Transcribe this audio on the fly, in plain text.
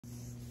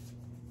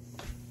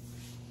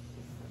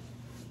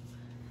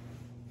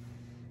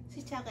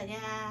chào cả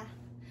nhà.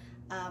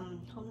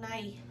 Hôm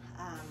nay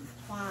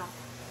Hoa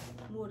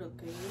mua được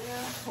cái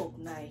hộp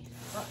này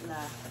gọi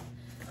là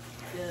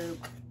the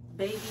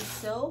baby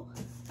soap.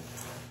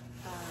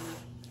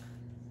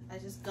 I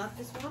just got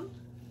this one.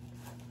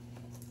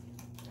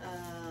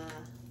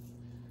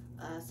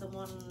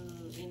 Someone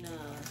in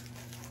a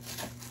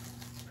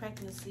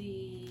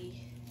pregnancy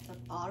of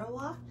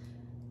Ottawa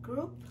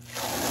group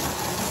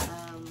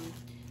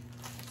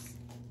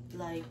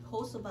like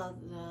post about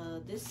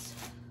this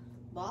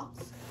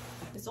box.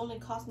 It's only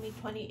cost me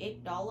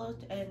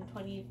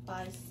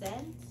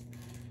 $28.25,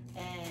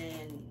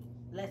 and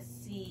let's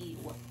see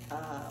what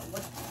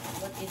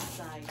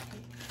inside.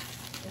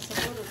 There's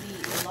supposed to be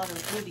a lot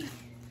of goodie.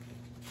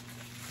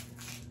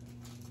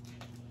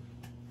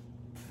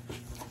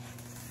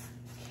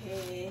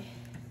 Okay.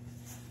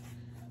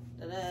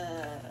 Ta-da!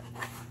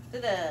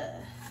 Ta-da!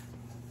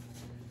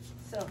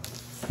 So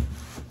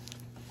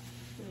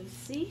you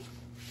see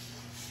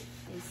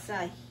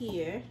inside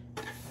here.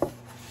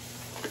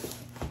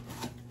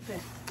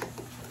 Okay.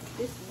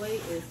 This way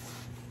is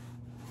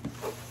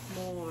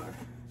more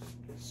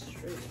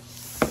straight.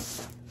 I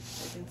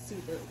can see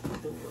the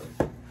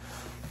word.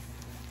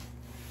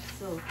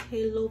 So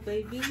hello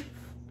baby,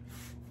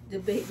 the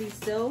baby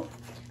soap.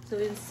 So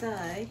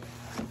inside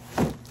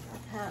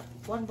have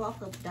one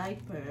box of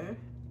diaper.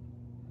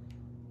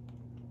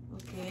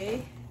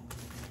 Okay.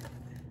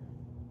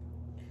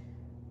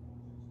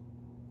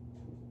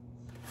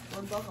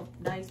 One box of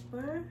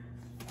diaper.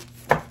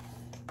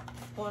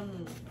 What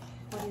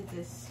is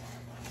this?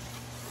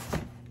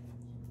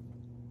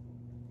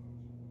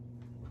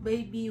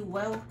 Baby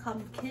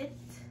welcome kit.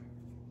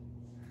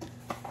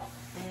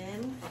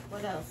 And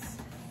what else?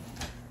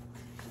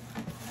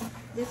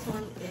 This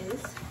one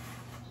is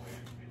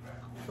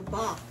the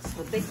box,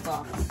 the big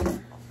box.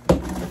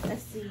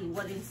 Let's see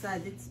what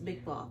inside this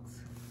big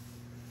box.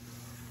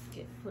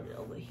 Okay, put it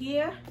over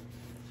here.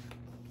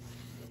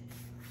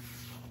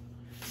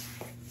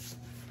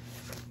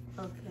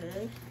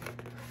 Okay,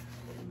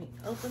 let me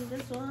open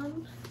this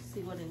one,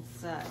 see what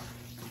inside.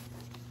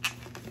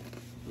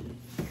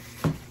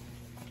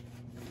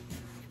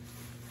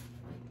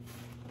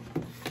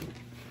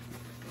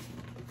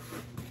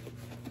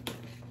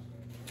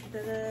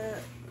 Ta-da.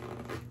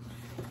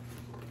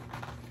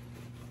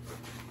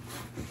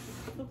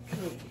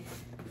 Okay,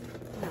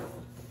 now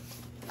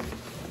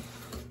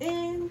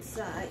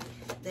inside,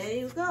 there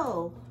you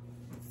go.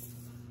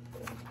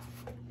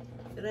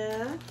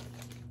 Ta-da.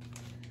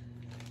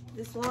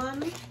 This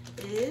one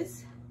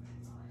is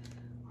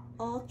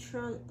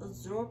ultra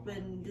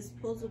absorbent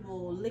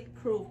disposable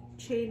leak-proof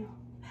chain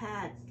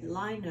pad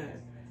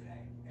liner,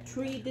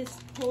 3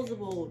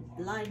 disposable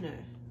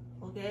liner.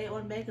 Okay,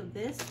 one bag of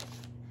this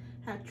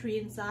have 3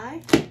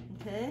 inside.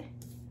 Okay.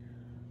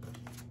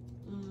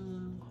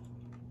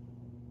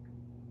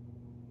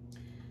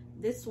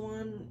 This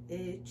one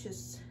is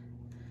just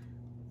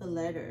a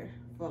letter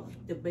from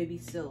the baby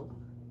soap.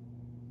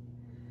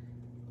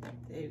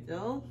 There you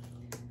go.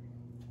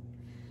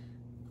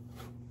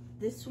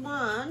 This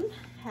one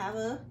have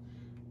a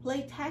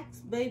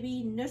Playtex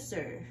baby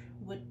nurser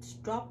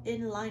with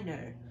drop-in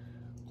liner,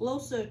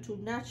 closer to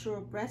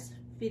natural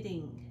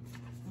breastfeeding.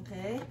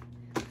 Okay,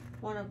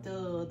 one of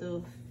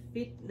the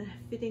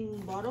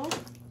fitting bottle.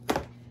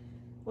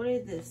 What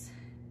is this?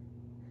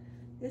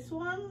 This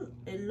one,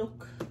 it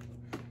look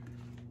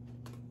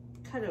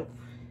kind of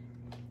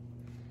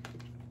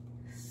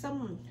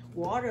some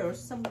water or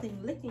something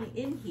leaking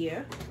in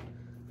here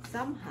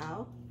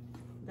somehow.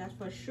 That's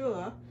for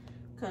sure.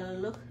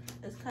 Look,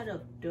 it's kind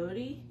of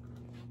dirty.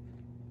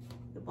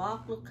 The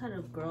box look kind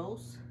of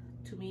gross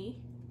to me.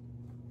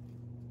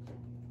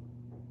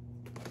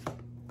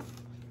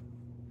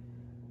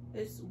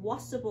 It's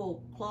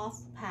washable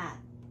cloth pad.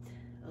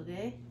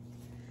 Okay,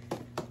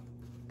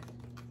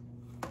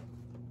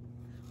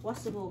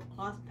 washable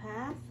cloth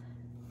pad.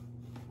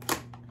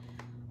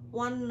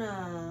 One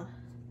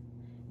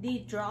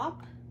D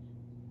drop.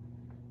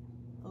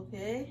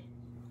 Okay.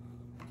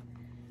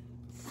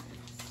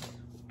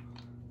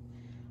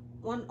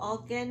 One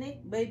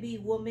organic baby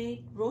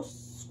homemade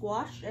roast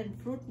squash and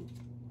fruit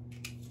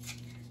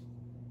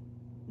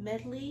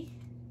medley.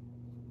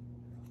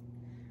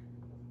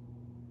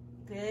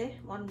 Okay,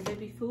 one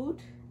baby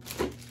food.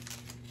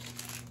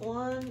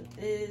 One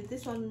is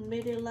this one,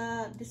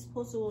 Medela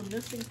disposable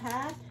nursing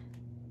pad.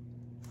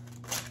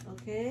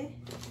 Okay.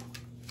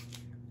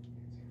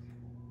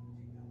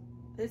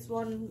 This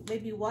one,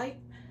 baby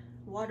wipe,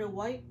 water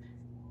wipe.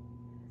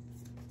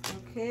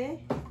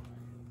 Okay.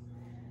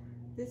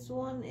 This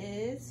one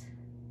is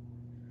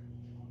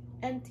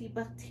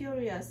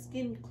antibacterial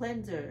skin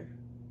cleanser.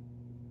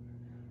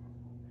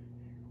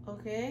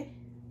 Okay.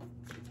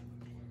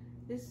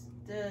 This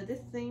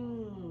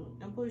thing,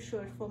 I'm pretty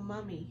sure it's for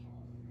mommy,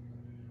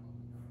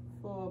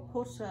 for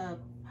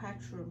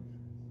postpartum.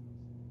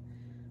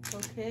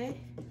 Okay.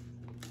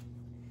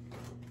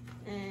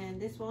 And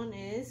this one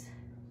is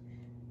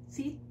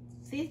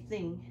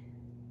teething,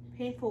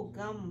 painful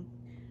gum,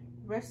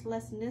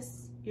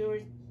 restlessness,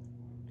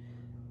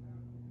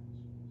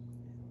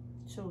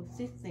 So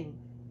this thing,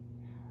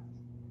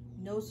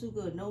 no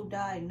sugar, no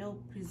dye, no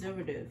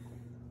preservative.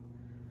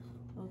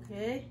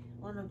 Okay,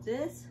 one of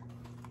this.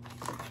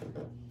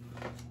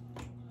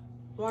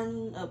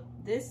 One of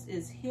this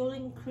is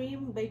healing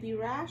cream, baby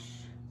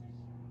rash,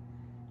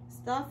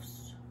 stuffed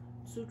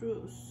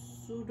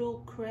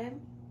pseudo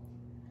cream.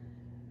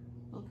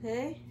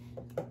 Okay.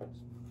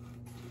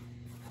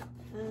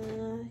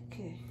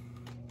 Okay.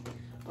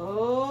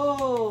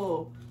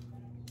 Oh,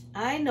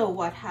 I know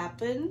what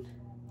happened.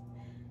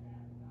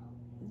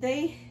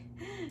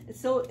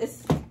 So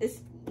it's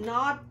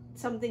not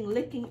something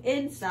leaking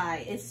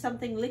inside, it's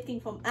something leaking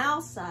from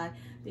outside,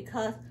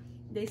 because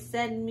they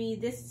send me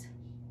this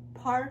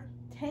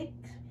partake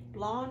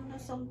blonde or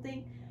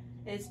something.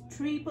 It's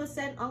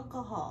 3%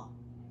 alcohol,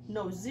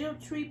 no,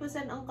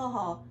 0.3%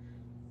 alcohol,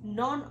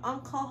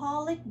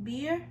 non-alcoholic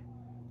beer.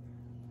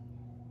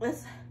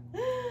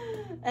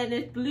 And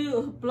it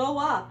blew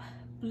up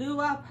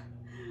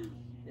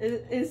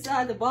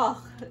inside the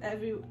box.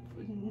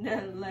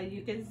 Like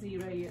you can see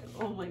right here.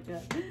 Oh my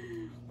god.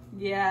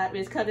 Yeah,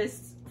 it's because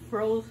it's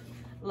froze,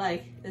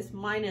 like it's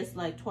minus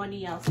like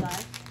 20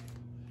 outside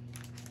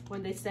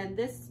when they send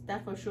this.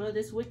 That for sure,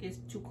 this week is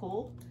too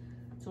cold,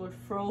 so it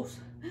froze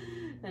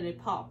and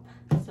it popped.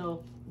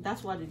 So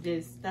that's what it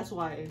is. That's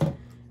why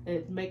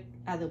it make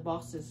other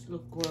boxes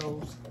look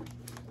gross.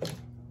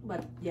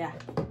 But yeah,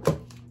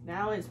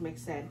 now it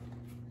makes sense.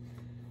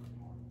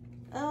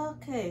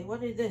 Okay,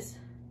 what is this?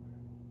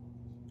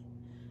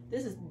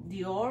 This is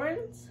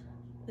deodorant.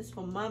 This is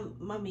for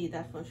mommy,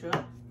 that's for sure.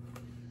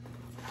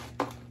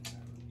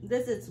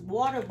 This is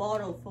water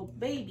bottle for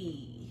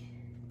baby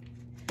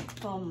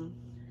from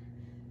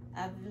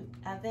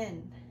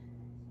Aven.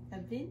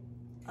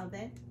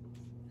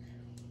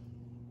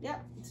 Yeah,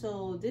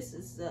 so this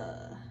is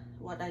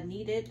what I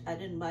needed. I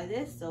didn't buy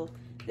this, so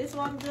this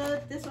one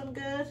good, this one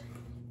good.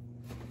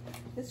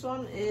 This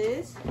one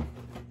is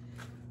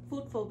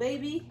food for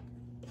baby,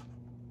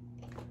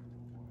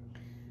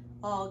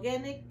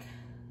 organic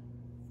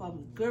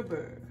from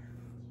Gerber.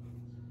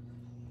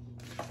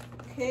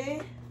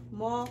 Okay,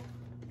 more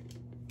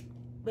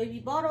baby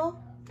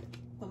bottle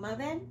from my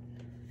van,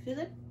 fill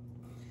it.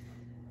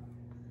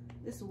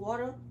 This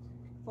water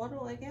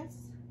bottle, I guess.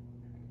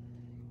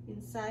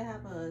 Inside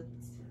have a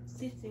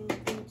sitting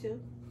thing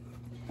too.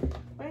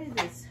 What is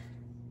this?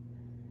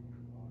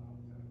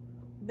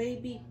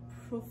 Baby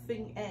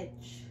proofing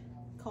edge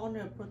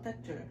corner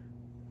protector.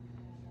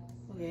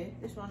 Okay,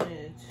 this one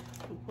is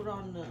to put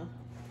on the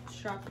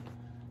sharp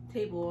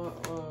table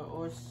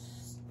or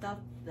stuff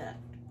that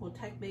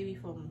protect baby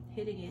from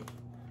hitting it.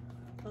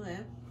 Okay.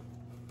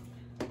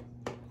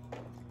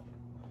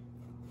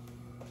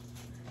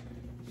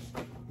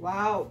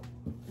 Wow,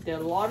 there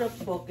are a lot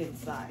of book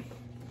inside.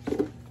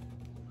 A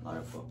lot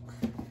of book.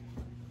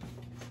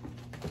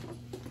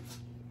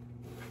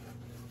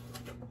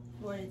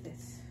 What is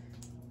this?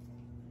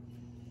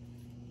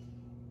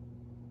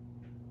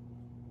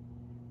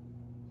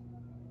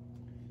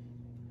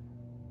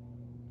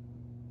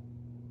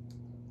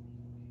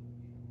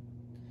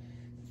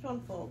 This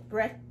one for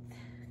bread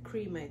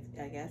cream, I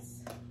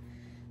guess.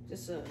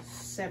 Just a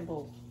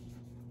sample.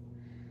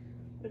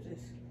 What is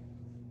this?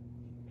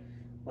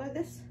 What is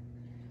this?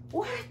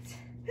 What?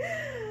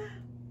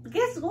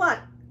 Guess what?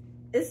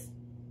 It's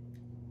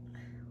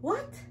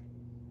what?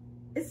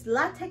 It's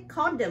latex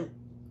condom.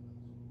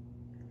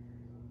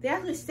 They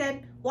actually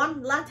sent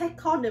one latex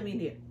condom in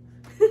here.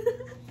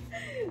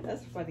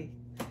 That's funny.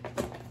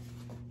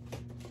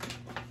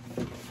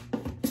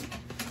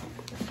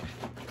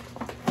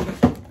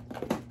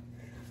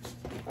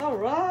 All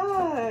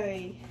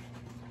right.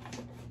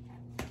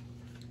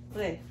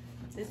 Okay,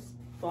 this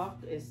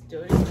box is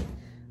dirty,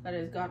 but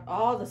it's got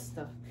all the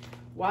stuff.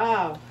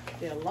 Wow,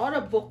 there are a lot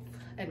of book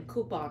and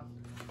coupon.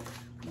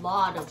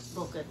 Lot of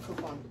book and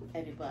coupon,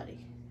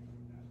 everybody.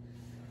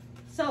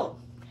 So,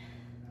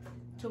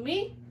 to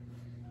me,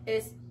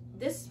 is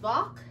this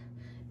box,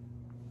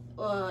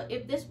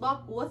 if this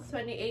box was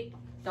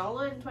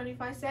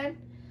 $28.25,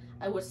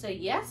 I would say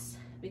yes,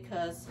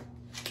 because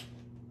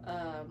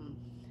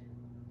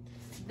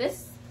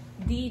this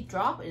D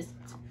drop is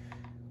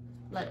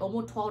like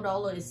almost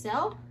 $12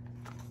 itself.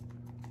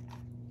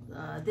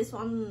 This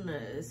one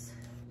is,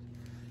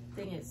 I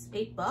think it's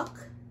 $8.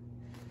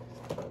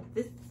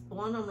 This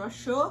one I'm not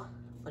sure,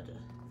 but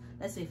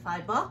let's say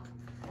 $5.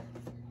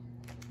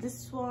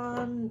 This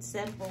one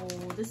sample,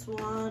 this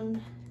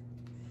one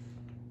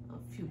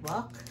a few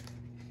bucks.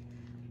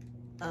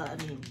 I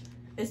mean,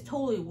 it's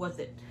totally worth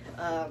it.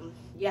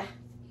 Yeah,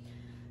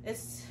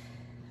 it's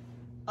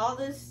all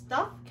this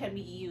stuff can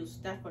be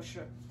used, that's for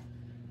sure.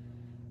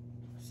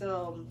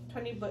 So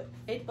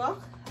 $28,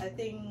 I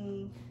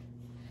think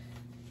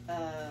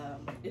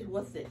it's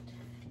worth it.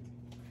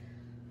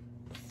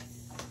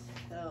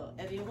 So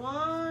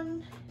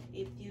everyone,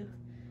 if you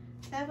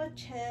have a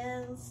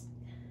chance,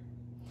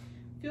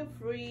 feel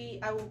free.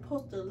 I will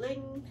post the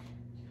link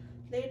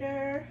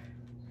later.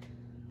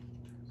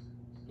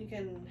 You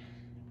can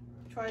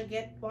try to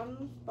get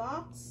one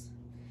box.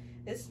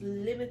 It's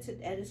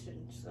limited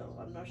edition, so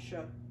I'm not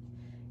sure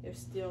They're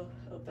still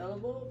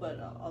available, but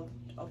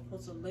I'll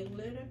post a link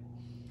later.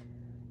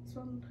 This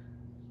one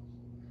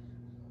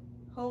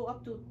hold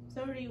up to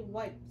 30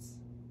 wipes,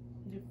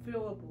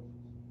 refillable.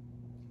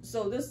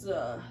 So this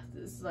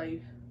is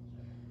like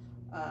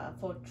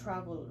for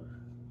travel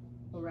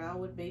around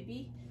with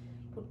baby.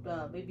 Put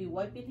baby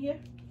wipe in here.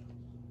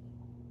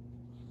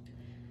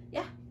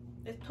 Yeah,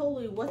 it's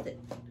totally worth it.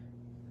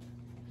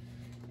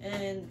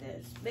 And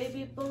there's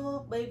baby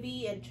book,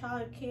 baby and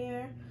child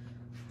care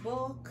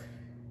book.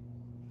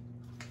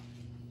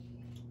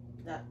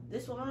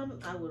 This one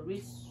I will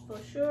read for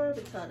sure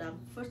because I'm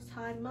first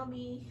time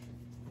mommy.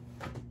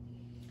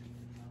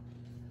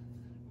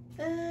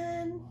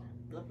 And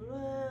blah blah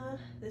blah.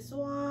 This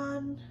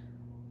one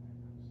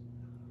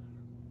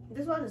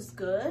is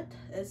good.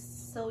 It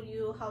shows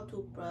you how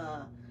to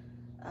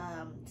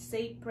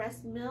save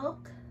breast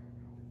milk,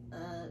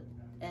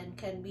 and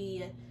can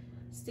be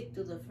stick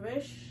to the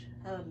fridge.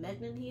 Have a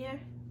magnet here.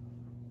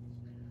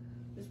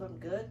 This one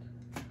good,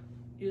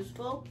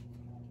 useful.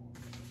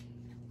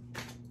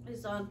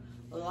 It's on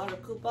a lot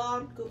of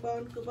coupon.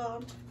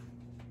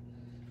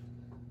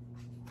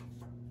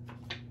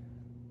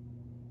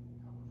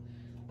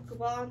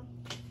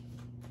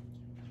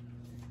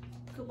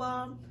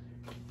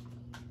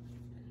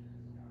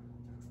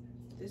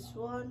 This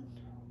one.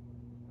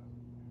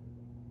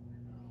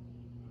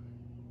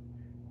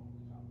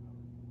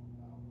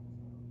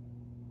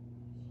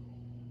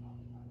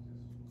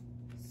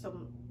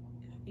 Some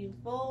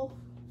info.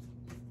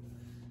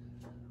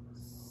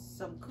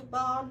 Some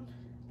coupon.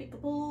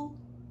 Peekaboo.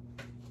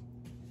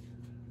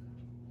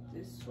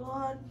 This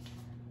one.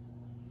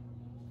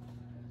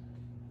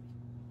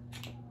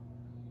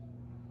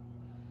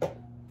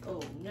 Oh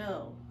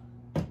no.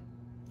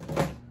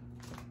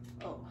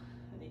 Oh,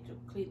 I need to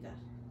clean that.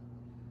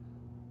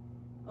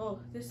 Oh,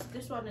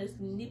 this one is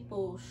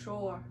nipple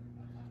shore.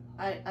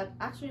 I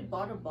actually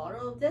bought a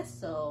bottle of this,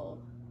 so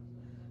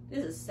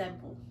this is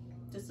sample.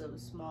 Just a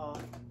small,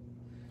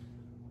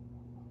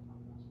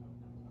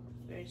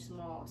 very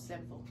small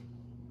sample.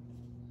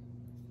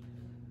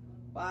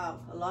 Wow,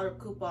 a lot of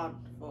coupon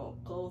for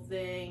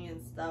clothing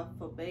and stuff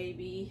for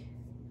baby.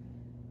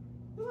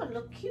 Oh,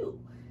 look cute.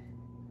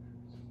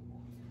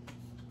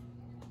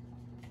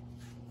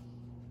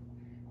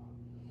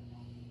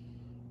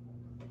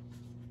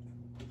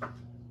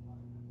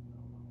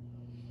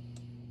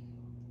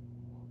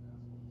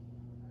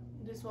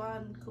 This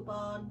one,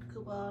 coupon.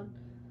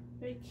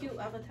 Very cute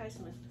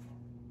advertisement.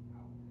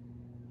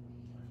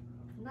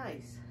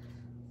 Nice.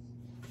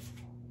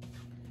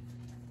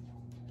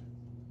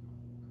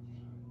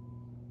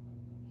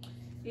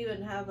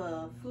 Even have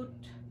a food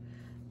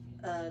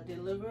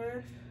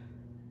delivered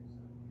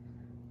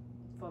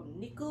from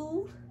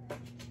Niku.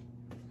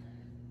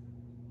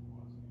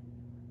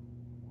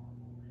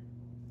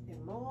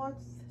 And more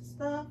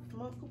stuff,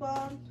 more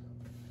coupon.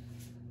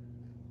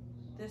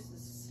 This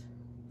is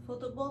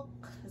photo book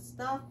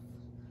stuff.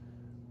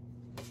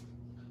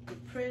 The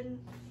print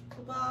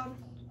coupon.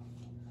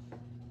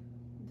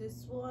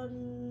 This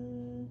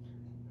one.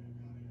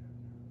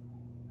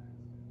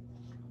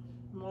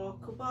 More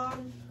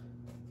coupon.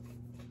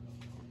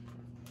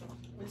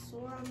 This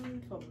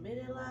one from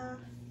Manila.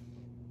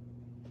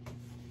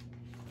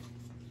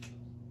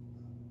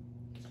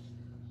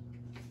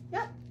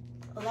 Yep,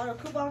 a lot of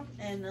coupon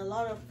and a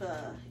lot of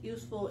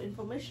useful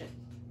information.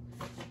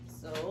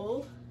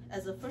 So,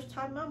 as a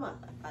first-time mama,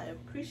 I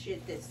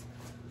appreciate this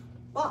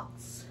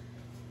box.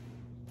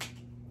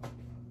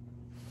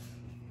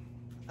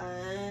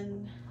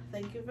 And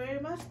thank you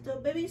very much to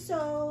baby.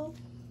 So,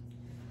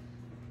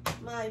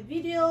 my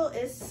video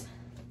is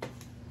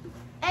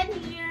end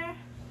here.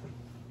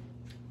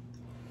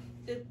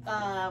 If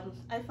I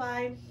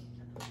find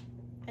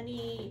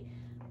any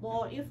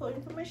more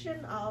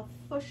information, I'll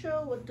for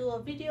sure will do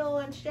a video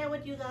and share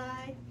with you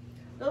guys.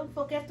 Don't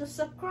forget to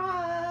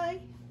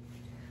subscribe.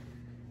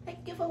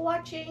 Thank you for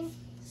watching.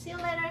 See you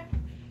later.